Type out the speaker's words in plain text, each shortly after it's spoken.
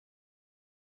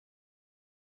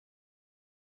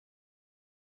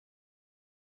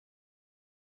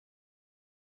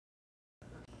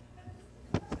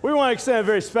We want to extend a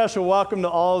very special welcome to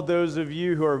all of those of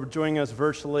you who are joining us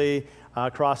virtually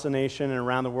across the nation and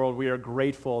around the world. We are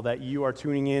grateful that you are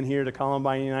tuning in here to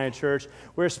Columbine United Church.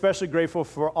 We're especially grateful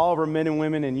for all of our men and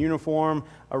women in uniform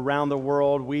around the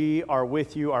world. We are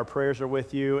with you, our prayers are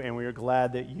with you, and we are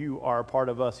glad that you are a part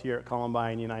of us here at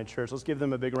Columbine United Church. Let's give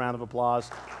them a big round of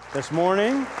applause this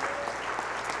morning.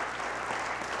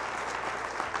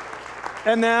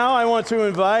 And now I want to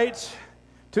invite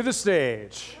to the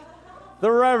stage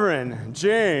the Reverend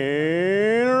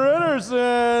Jane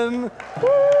Ritterson.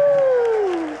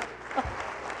 Woo!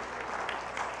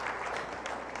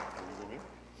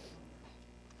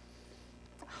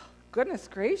 Goodness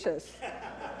gracious.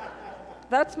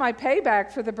 That's my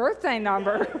payback for the birthday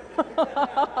number.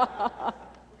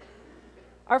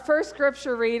 Our first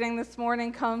scripture reading this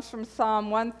morning comes from Psalm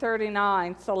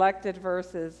 139, selected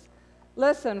verses.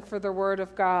 Listen for the word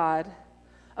of God.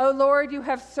 O Lord, you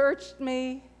have searched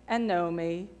me and know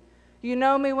me. You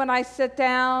know me when I sit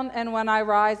down and when I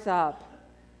rise up.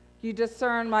 You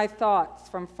discern my thoughts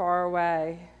from far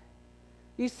away.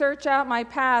 You search out my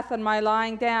path and my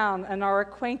lying down and are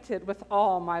acquainted with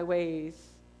all my ways.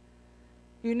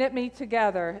 You knit me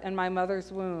together in my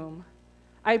mother's womb.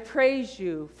 I praise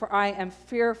you, for I am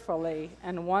fearfully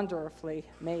and wonderfully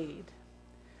made.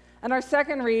 And our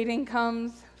second reading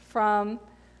comes from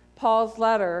Paul's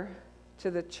letter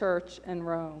to the church in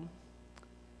Rome.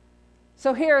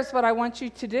 So here's what I want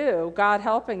you to do, God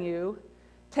helping you.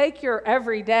 Take your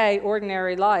everyday,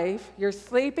 ordinary life, your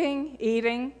sleeping,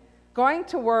 eating, going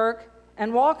to work,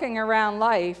 and walking around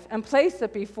life, and place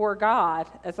it before God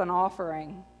as an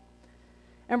offering.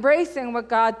 Embracing what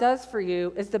God does for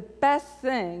you is the best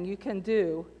thing you can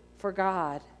do for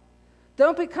God.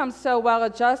 Don't become so well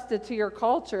adjusted to your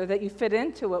culture that you fit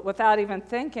into it without even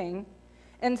thinking.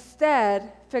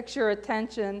 Instead, fix your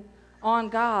attention on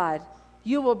God.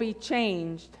 You will be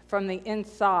changed from the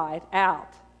inside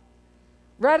out.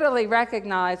 Readily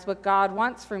recognize what God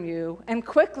wants from you and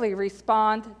quickly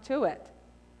respond to it.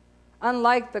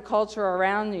 Unlike the culture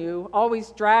around you, always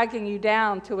dragging you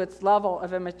down to its level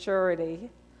of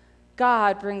immaturity,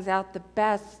 God brings out the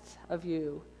best of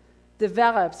you,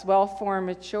 develops well-formed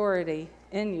maturity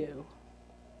in you.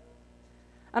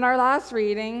 And our last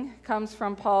reading comes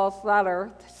from Paul's letter,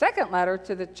 second letter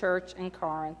to the church in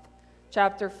Corinth,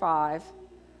 chapter 5.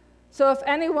 So if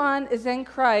anyone is in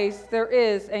Christ, there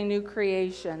is a new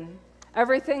creation.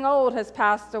 Everything old has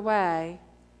passed away.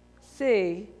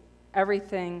 See,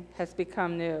 everything has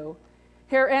become new.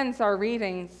 Here ends our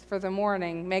readings for the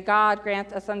morning. May God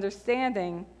grant us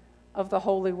understanding of the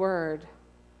holy word.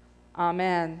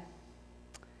 Amen.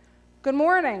 Good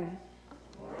morning.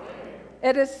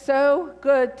 It is so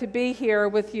good to be here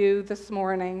with you this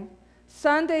morning.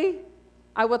 Sunday,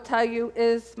 I will tell you,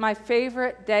 is my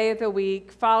favorite day of the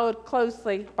week, followed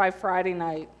closely by Friday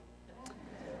night.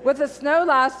 With the snow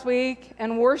last week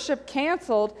and worship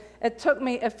canceled, it took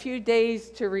me a few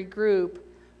days to regroup.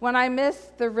 When I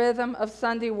missed the rhythm of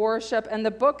Sunday worship and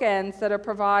the bookends that it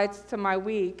provides to my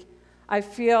week, I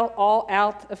feel all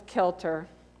out of kilter.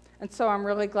 And so I'm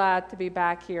really glad to be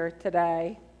back here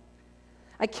today.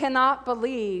 I cannot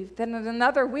believe that in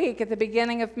another week at the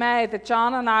beginning of May that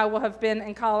John and I will have been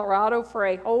in Colorado for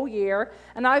a whole year,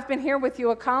 and I've been here with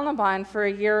you at Columbine for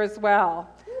a year as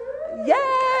well.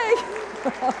 Yay!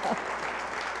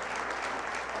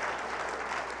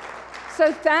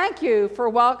 So thank you for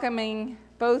welcoming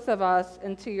both of us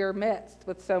into your midst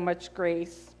with so much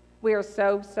grace. We are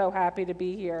so, so happy to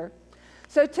be here.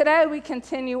 So today we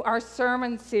continue our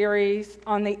sermon series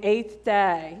on the 8th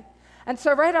day. And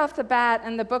so right off the bat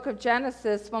in the book of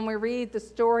Genesis, when we read the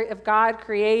story of God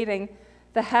creating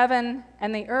the heaven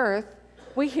and the earth,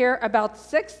 we hear about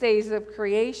 6 days of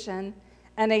creation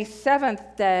and a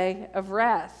 7th day of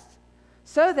rest.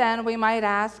 So then we might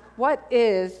ask, what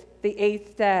is the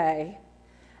 8th day?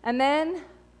 And then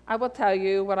I will tell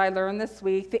you what I learned this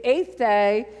week. The 8th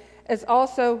day is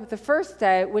also the first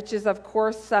day, which is, of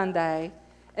course, Sunday.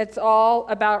 It's all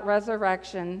about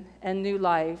resurrection and new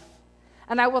life.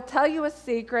 And I will tell you a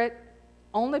secret,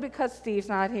 only because Steve's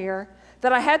not here,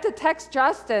 that I had to text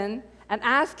Justin and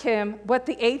ask him what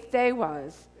the 8th day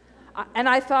was. And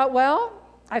I thought, well,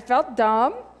 I felt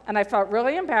dumb, and I felt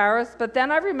really embarrassed, but then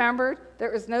I remembered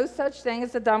there is no such thing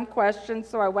as a dumb question,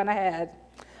 so I went ahead.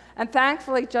 And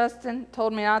thankfully, Justin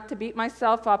told me not to beat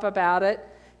myself up about it.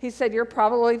 He said, you're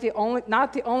probably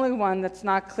not the only one that's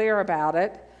not clear about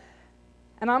it.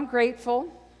 And I'm grateful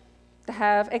to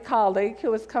have a colleague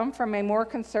who has come from a more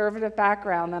conservative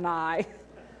background than I,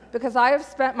 because I have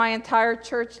spent my entire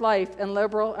church life in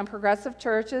liberal and progressive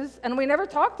churches, and we never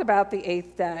talked about the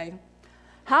 8th day.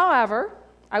 However,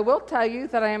 I will tell you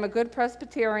that I am a good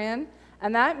Presbyterian,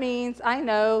 and that means I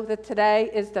know that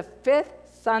today is the 5th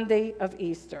Sunday of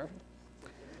Easter.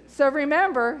 So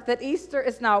remember that Easter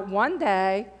is not one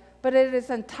day, but it is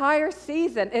an entire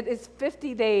season. It is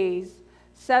 50 days,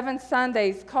 7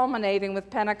 Sundays, culminating with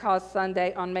Pentecost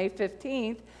Sunday on May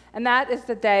 15th, and that is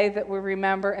the day that we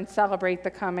remember and celebrate the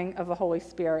coming of the Holy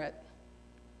Spirit.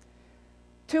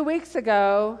 2 weeks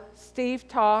ago, Steve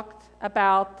talked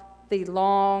about the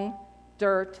long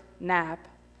dirt nap.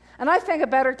 And I think a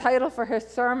better title for his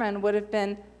sermon would have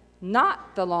been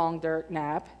Not the Long Dirt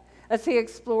Nap, as he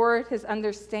explored his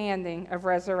understanding of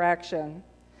resurrection.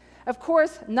 Of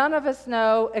course, none of us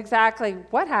know exactly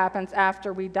what happens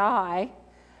after we die,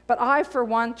 but I, for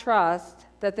one, trust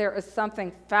that there is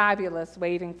something fabulous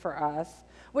waiting for us.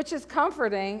 Which is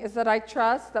comforting is that I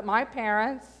trust that my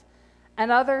parents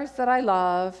and others that I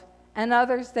love and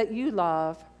others that you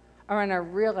love are in a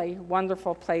really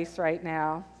wonderful place right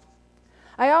now.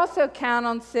 I also count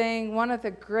on seeing one of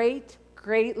the great,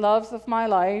 great loves of my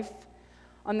life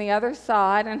on the other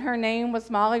side, and her name was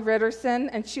Molly Ritterson,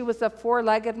 and she was a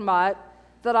 4-legged mutt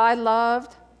that I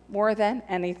loved more than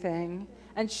anything,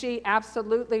 and she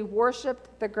absolutely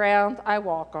worshiped the ground I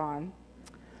walk on.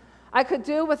 I could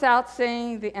do without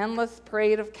seeing the endless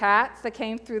parade of cats that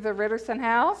came through the Ritterson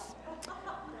house,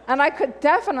 and I could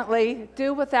definitely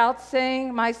do without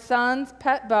seeing my son's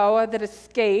pet boa that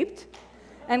escaped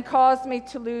and caused me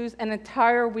to lose an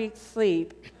entire week's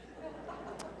sleep.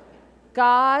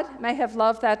 God may have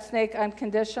loved that snake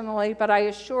unconditionally, but I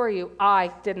assure you,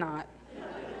 I did not.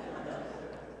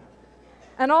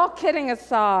 And all kidding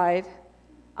aside,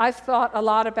 I've thought a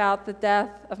lot about the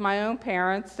death of my own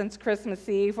parents since Christmas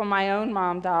Eve when my own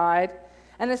mom died.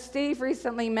 And as Steve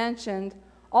recently mentioned,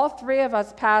 all 3 of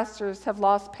us pastors have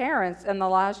lost parents in the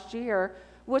last year,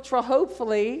 which will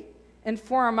hopefully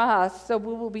inform us so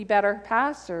we will be better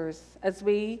pastors as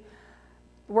we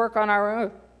work on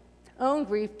our own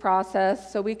grief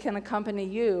process so we can accompany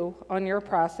you on your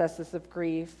processes of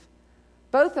grief.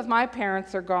 Both of my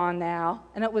parents are gone now,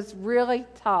 and it was really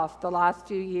tough the last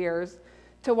few years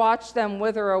to watch them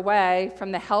wither away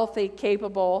from the healthy,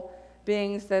 capable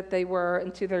beings that they were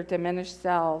into their diminished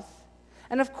selves.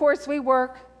 And of course, we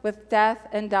work with death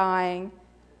and dying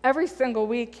every single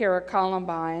week here at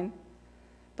Columbine.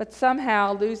 But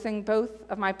somehow, losing both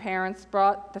of my parents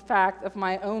brought the fact of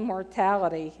my own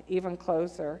mortality even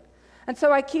closer. And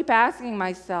so I keep asking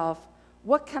myself,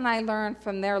 what can I learn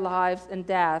from their lives and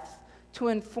deaths to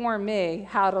inform me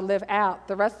how to live out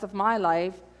the rest of my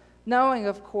life, knowing,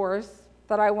 of course,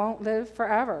 that I won't live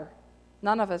forever.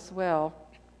 None of us will.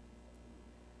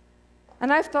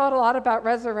 And I've thought a lot about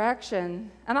resurrection,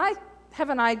 and I have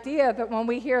an idea that when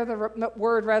we hear the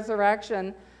word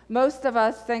resurrection, most of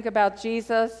us think about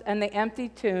Jesus and the empty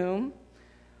tomb,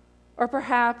 or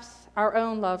perhaps our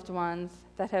own loved ones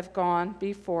that have gone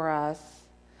before us.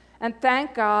 And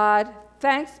thank God,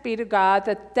 thanks be to God,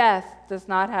 that death does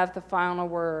not have the final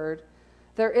word.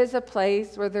 There is a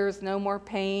place where there is no more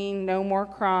pain, no more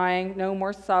crying, no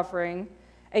more suffering,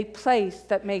 a place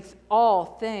that makes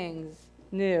all things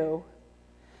new.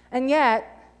 And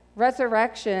yet,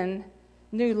 resurrection,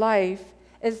 new life,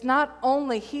 is not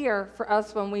only here for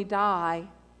us when we die,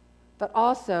 but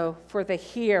also for the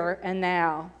here and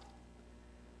now.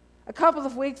 A couple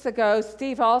of weeks ago,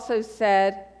 Steve also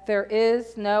said, there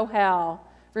is no hell.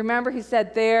 Remember, he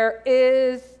said, there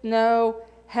is no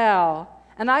hell.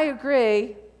 And I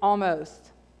agree, almost.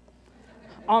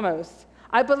 Almost.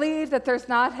 I believe that there's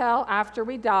not hell after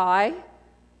we die.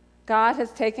 God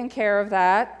has taken care of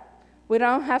that. We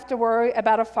don't have to worry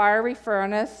about a fiery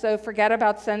furnace, so forget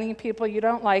about sending people you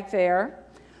don't like there.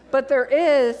 But there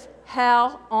is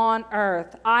hell on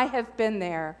earth. I have been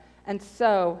there, and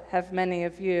so have many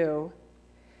of you.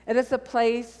 It is a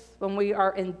place when we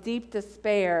are in deep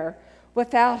despair,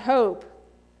 without hope,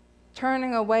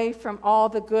 turning away from all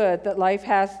the good that life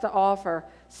has to offer,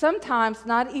 sometimes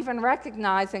not even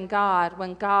recognizing God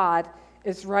when God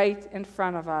is right in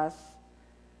front of us.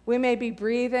 We may be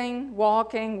breathing,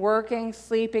 walking, working,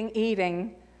 sleeping,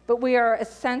 eating, but we are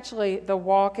essentially the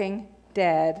walking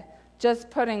dead, just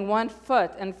putting one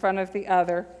foot in front of the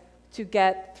other to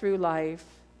get through life.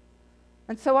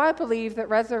 And so I believe that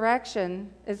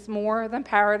resurrection is more than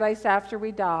paradise after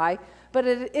we die, but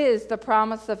it is the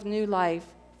promise of new life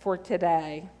for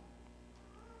today.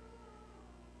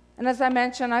 And as I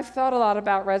mentioned, I've thought a lot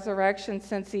about resurrection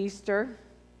since Easter,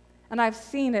 and I've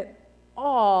seen it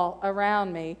all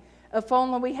around me. If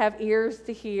only we have ears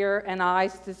to hear and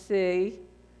eyes to see,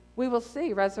 we will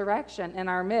see resurrection in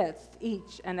our midst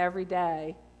each and every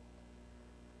day.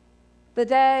 The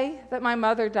day that my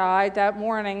mother died, that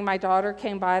morning, my daughter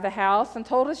came by the house and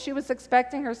told us she was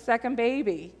expecting her second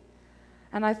baby.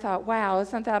 And I thought, wow,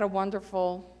 isn't that a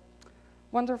wonderful,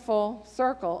 wonderful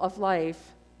circle of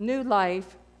life? New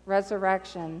life,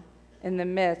 resurrection in the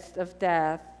midst of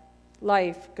death.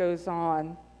 Life goes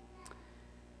on.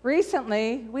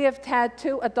 Recently, we have had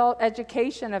 2 adult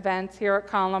education events here at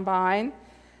Columbine,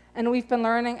 and we've been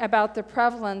learning about the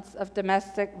prevalence of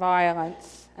domestic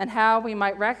violence and how we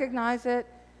might recognize it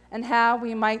and how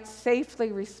we might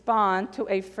safely respond to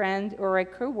a friend or a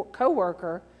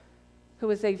coworker who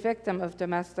is a victim of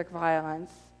domestic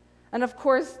violence. And of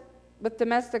course, with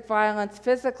domestic violence,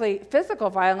 physical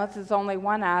violence is only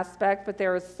one aspect, but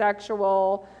there is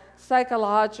sexual,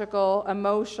 psychological,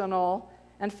 emotional,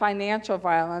 and financial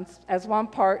violence as one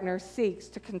partner seeks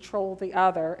to control the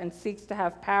other and seeks to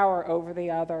have power over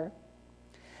the other.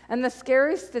 And the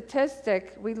scary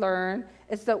statistic we learn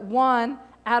is that 1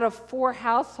 out of 4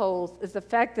 households is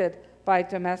affected by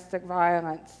domestic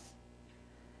violence.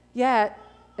 Yet,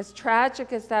 as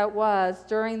tragic as that was,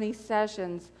 during these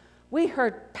sessions, we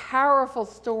heard powerful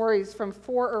stories from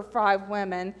 4 or 5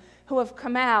 women who have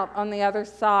come out on the other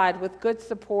side with good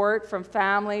support from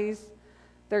families,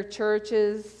 their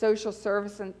churches, social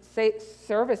service and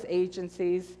service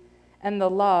agencies, and the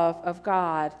love of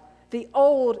God. The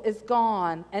old is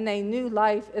gone, and a new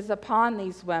life is upon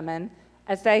these women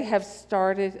as they have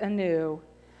started anew.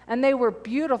 And they were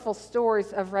beautiful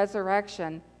stories of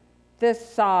resurrection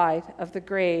this side of the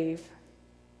grave.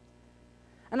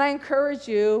 And I encourage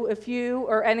you, if you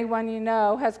or anyone you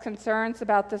know has concerns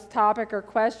about this topic or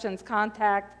questions,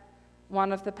 contact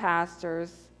one of the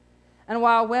pastors. And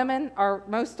while women are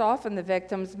most often the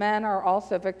victims, men are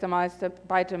also victimized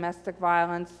by domestic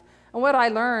violence. And what I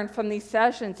learned from these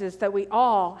sessions is that we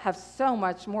all have so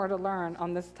much more to learn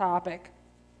on this topic.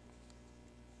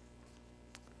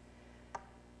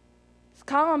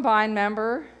 Columbine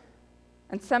member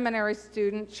and seminary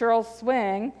student Cheryl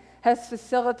Swing has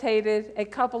facilitated a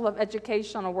couple of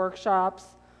educational workshops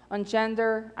on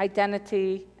gender,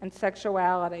 identity, and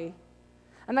sexuality.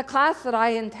 And the class that I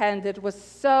attended was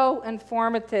so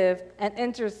informative and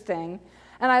interesting,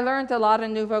 and I learned a lot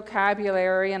of new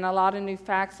vocabulary and a lot of new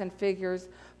facts and figures.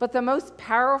 But the most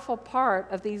powerful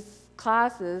part of these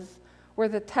classes were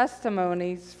the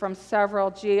testimonies from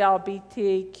several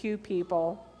GLBTQ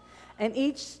people. And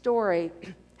each story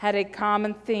had a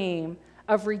common theme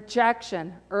of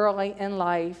rejection early in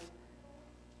life.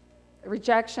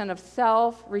 Rejection of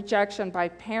self, rejection by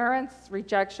parents,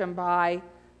 rejection by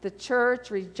the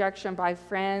church, rejection by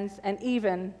friends, and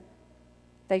even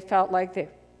they felt like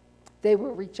they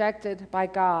were rejected by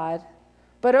God.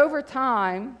 But over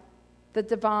time, the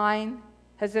divine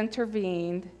has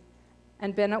intervened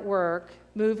and been at work,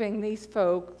 moving these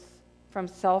folks from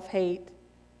self-hate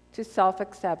to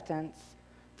self-acceptance,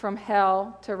 from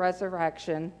hell to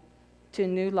resurrection to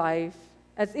new life,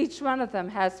 as each one of them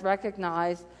has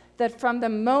recognized that from the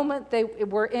moment they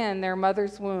were in their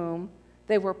mother's womb,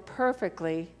 they were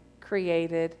perfectly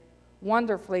created,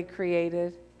 wonderfully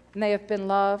created, and they have been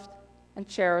loved and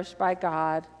cherished by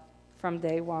God from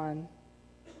day one.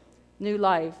 New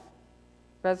life,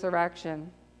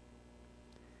 resurrection.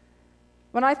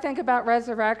 When I think about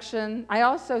resurrection, I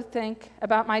also think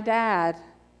about my dad.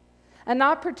 And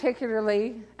not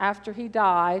particularly after he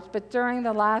died, but during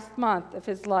the last month of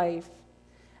his life.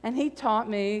 And he taught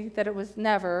me that it was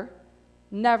never,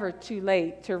 never too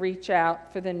late to reach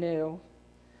out for the new.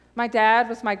 My dad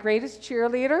was my greatest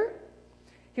cheerleader.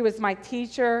 He was my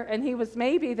teacher, and he was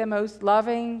maybe the most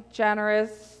loving,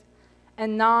 generous,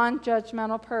 and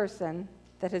non-judgmental person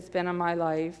that has been in my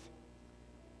life.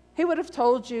 He would have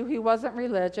told you he wasn't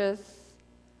religious,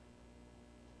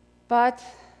 but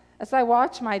as I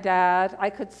watched my dad, I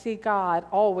could see God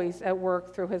always at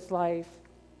work through his life.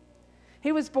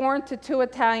 He was born to 2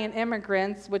 Italian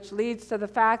immigrants, which leads to the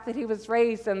fact that he was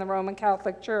raised in the Roman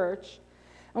Catholic Church.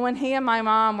 And when he and my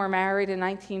mom were married in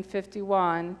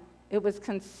 1951, it was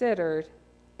considered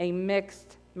a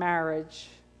mixed marriage.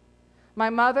 My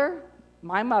mother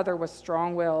was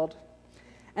strong-willed,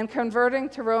 and converting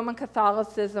to Roman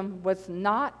Catholicism was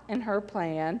not in her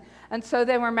plan, and so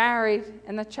they were married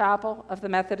in the chapel of the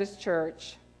Methodist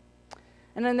Church.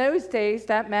 And in those days,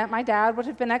 that meant my dad would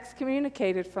have been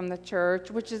excommunicated from the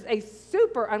church, which is a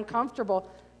super uncomfortable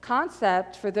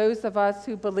concept for those of us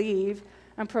who believe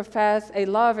and profess a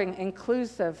loving,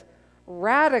 inclusive,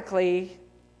 radically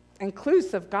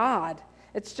inclusive God.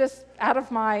 It's just out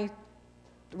of my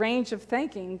range of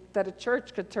thinking that a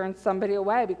church could turn somebody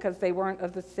away because they weren't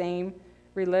of the same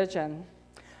religion.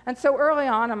 And so early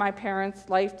on in my parents'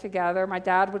 life together, my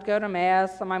dad would go to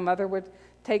Mass, and my mother would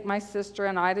take my sister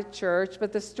and I to church.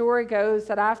 But the story goes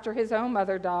that after his own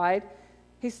mother died,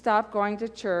 he stopped going to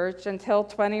church until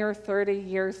 20 or 30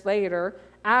 years later,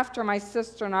 after my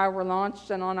sister and I were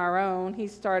launched and on our own, he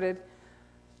started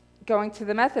going to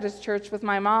the Methodist church with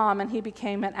my mom, and he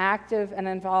became an active and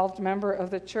involved member of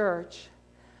the church.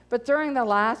 But during the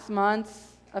last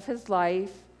months of his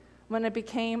life, when it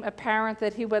became apparent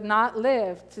that he would not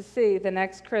live to see the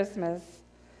next Christmas,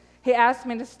 he asked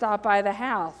me to stop by the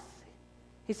house.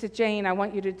 He said, "Jane, I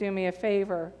want you to do me a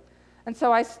favor." And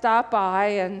so I stopped by,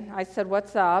 and I said,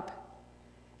 "What's up?"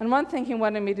 And one thing he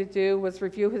wanted me to do was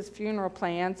review his funeral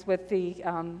plans with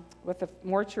the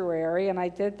mortuary, and I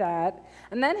did that.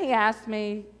 And then he asked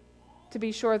me to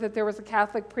be sure that there was a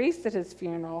Catholic priest at his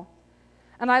funeral.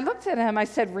 And I looked at him, I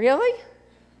said, "Really?"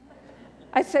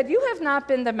 I said, "You have not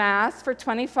been to Mass for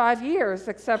 25 years,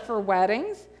 except for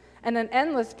weddings and an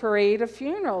endless parade of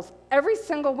funerals. Every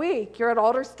single week, you're at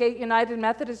Aldersgate United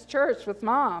Methodist Church with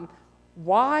Mom.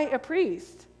 Why a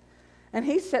priest?" And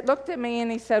he looked at me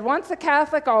and he said, "Once a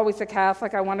Catholic, always a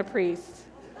Catholic. I want a priest."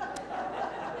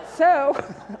 So,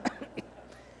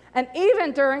 and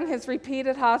even during his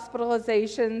repeated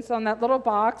hospitalizations, on that little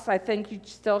box I think you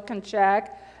still can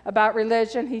check about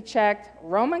religion, he checked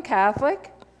Roman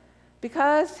Catholic,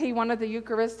 because he wanted the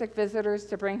Eucharistic visitors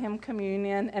to bring him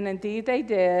communion, and indeed they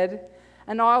did.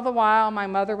 And all the while, my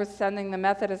mother was sending the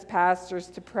Methodist pastors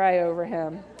to pray over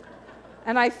him.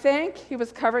 And I think he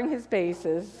was covering his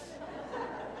bases.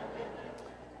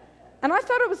 And I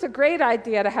thought it was a great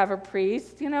idea to have a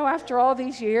priest. You know, after all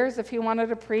these years, if he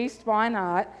wanted a priest, why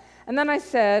not? And then I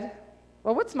said,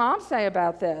 "Well, what's Mom say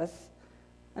about this?"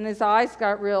 And his eyes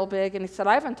got real big, and he said,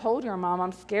 "I haven't told your Mom.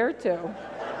 I'm scared to."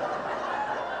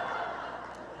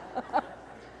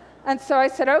 And so I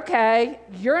said, "Okay,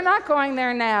 you're not going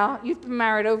there now. You've been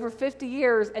married over 50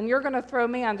 years, and you're going to throw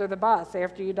me under the bus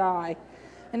after you die."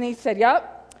 And he said,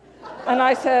 "Yep." And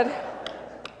I said,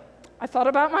 I thought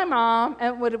about my mom,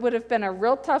 and it would have been a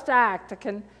real tough act to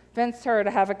convince her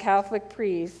to have a Catholic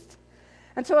priest.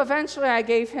 And so eventually I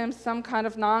gave him some kind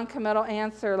of non-committal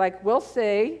answer like, "We'll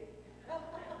see."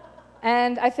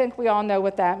 And I think we all know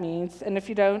what that means. And if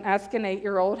you don't, ask an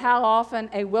 8-year-old how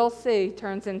often a "we'll see"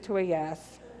 turns into a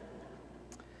yes.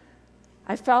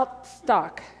 I felt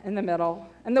stuck in the middle.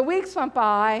 And the weeks went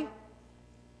by,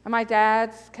 and my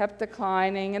dad's kept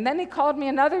declining. And then he called me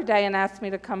another day and asked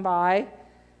me to come by.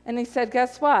 And he said,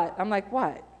 "Guess what?" I'm like,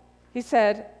 "What?" He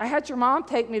said, "I had your mom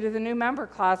take me to the new member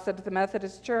class at the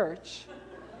Methodist Church."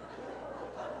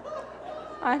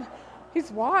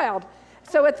 He's wild.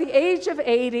 So at the age of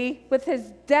 80, with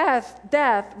his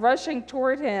death rushing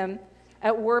toward him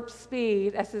at warp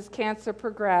speed as his cancer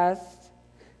progressed,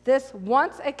 this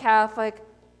once a Catholic,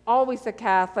 always a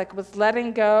Catholic was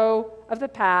letting go of the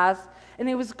past, and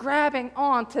he was grabbing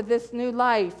on to this new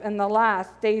life in the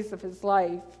last days of his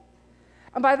life.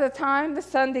 And by the time the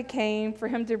Sunday came for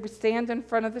him to stand in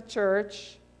front of the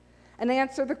church and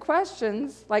answer the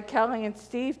questions like Kelly and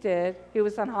Steve did, he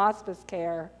was on hospice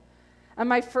care. And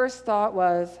my first thought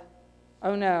was,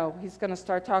 oh no, he's going to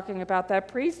start talking about that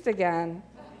priest again.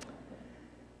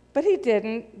 But he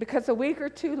didn't, because a week or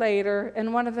two later,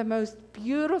 in one of the most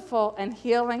beautiful and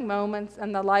healing moments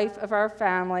in the life of our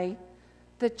family,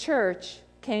 the church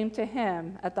came to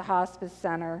him at the hospice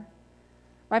center.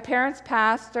 My parents'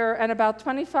 pastor and about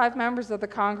 25 members of the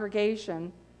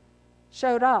congregation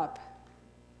showed up.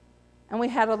 And we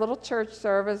had a little church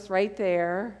service right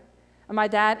there. And my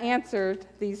dad answered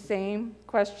these same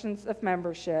questions of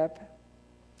membership.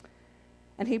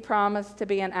 And he promised to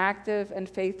be an active and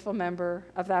faithful member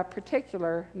of that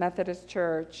particular Methodist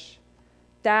church.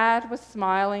 Dad was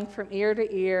smiling from ear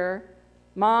to ear.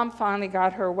 Mom finally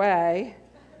got her way.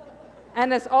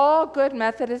 And as all good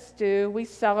Methodists do, we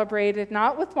celebrated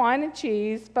not with wine and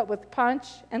cheese, but with punch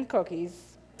and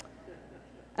cookies.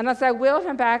 And as I wheeled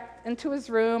him back into his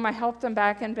room, I helped him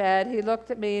back in bed. He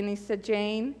looked at me and he said,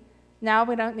 "Jane, now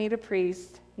we don't need a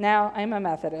priest. Now I'm a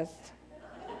Methodist."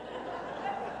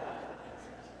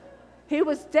 He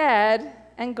was dead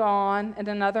and gone in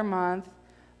another month,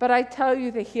 but I tell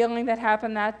you, the healing that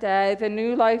happened that day, the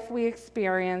new life we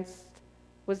experienced,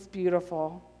 was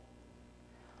beautiful.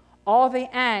 All the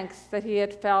angst that he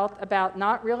had felt about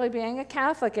not really being a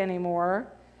Catholic anymore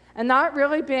and not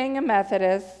really being a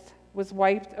Methodist was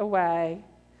wiped away.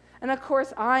 And of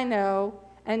course, I know,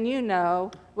 and you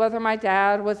know, whether my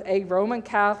dad was a Roman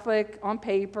Catholic on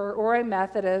paper or a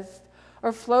Methodist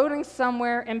or floating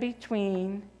somewhere in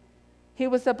between, he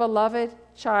was a beloved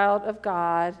child of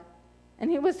God, and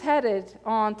he was headed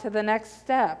on to the next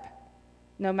step,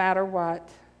 no matter what.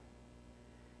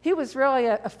 He was really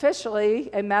officially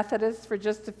a Methodist for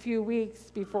just a few weeks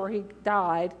before he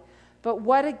died, but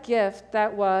what a gift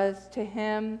that was to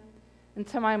him and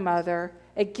to my mother,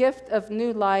 a gift of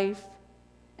new life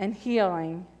and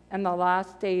healing in the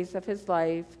last days of his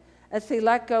life as he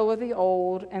let go of the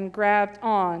old and grabbed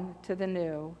on to the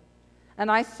new.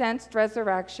 And I sensed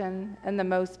resurrection in the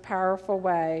most powerful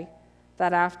way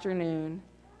that afternoon,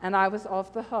 and I was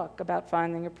off the hook about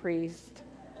finding a priest.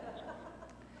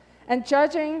 And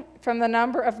judging from the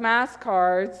number of Mass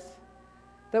cards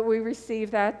that we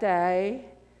received that day,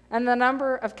 and the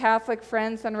number of Catholic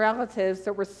friends and relatives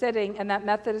that were sitting in that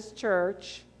Methodist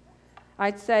church,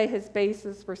 I'd say his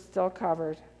bases were still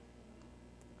covered.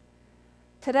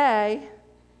 Today,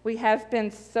 we have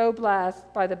been so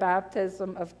blessed by the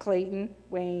baptism of Clayton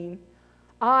Wayne.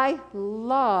 I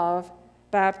love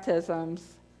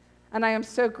baptisms, and I am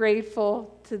so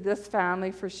grateful to this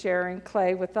family for sharing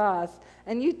Clay with us.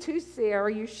 And you too,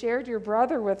 Sarah, you shared your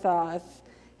brother with us.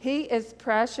 He is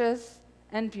precious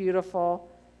and beautiful.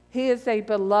 He is a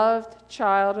beloved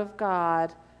child of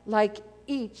God, like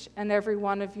each and every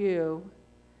one of you.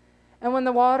 And when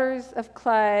the waters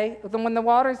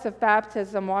of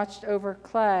baptism watched over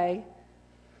Clay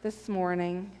this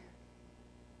morning,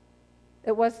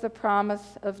 it was the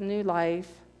promise of new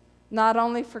life, not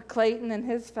only for Clayton and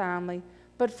his family,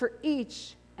 but for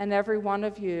each and every one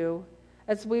of you,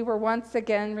 as we were once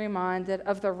again reminded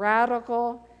of the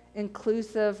radical,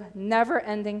 inclusive,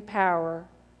 never-ending power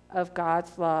of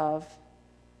God's love.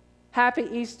 Happy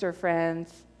Easter,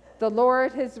 friends. The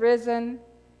Lord has risen.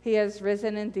 He has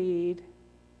risen indeed.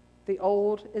 The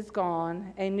old is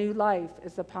gone. A new life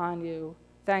is upon you.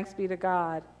 Thanks be to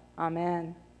God.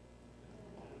 Amen.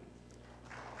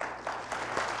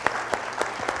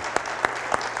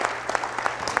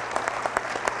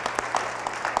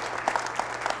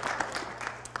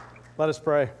 Let us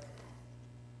pray.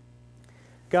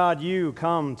 God, you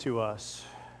come to us.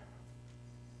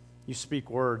 You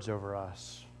speak words over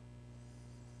us.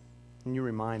 And you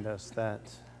remind us that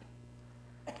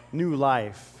new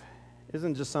life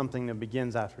isn't just something that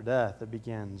begins after death, it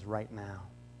begins right now.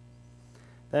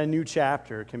 That a new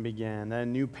chapter can begin, that a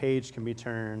new page can be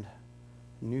turned,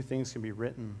 new things can be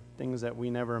written, things that we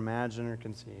never imagined or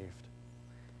conceived.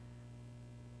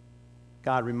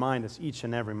 God, remind us each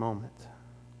and every moment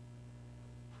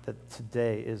that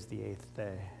today is the 8th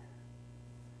day,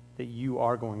 that you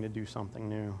are going to do something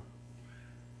new,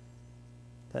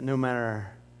 that no matter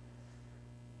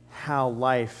how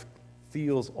life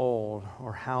feels old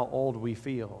or how old we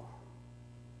feel,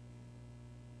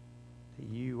 that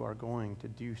you are going to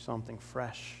do something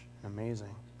fresh and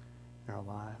amazing in our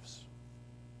lives.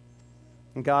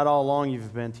 And God, all along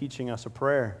you've been teaching us a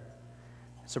prayer.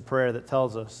 It's a prayer that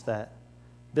tells us that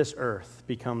this earth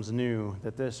becomes new,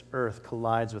 that this earth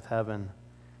collides with heaven,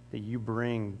 that you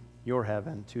bring your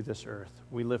heaven to this earth.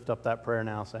 We lift up that prayer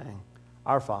now saying,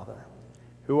 Our Father,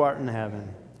 who art in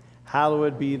heaven,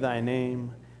 hallowed be thy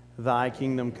name. Thy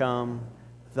kingdom come,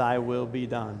 thy will be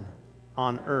done,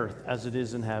 on earth as it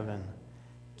is in heaven.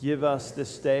 Give us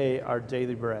this day our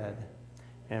daily bread,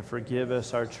 and forgive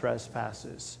us our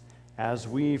trespasses, as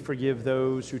we forgive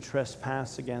those who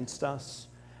trespass against us.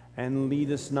 And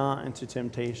lead us not into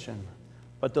temptation,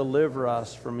 but deliver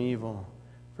us from evil.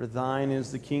 For thine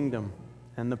is the kingdom,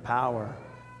 and the power,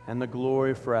 and the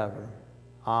glory forever.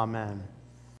 Amen.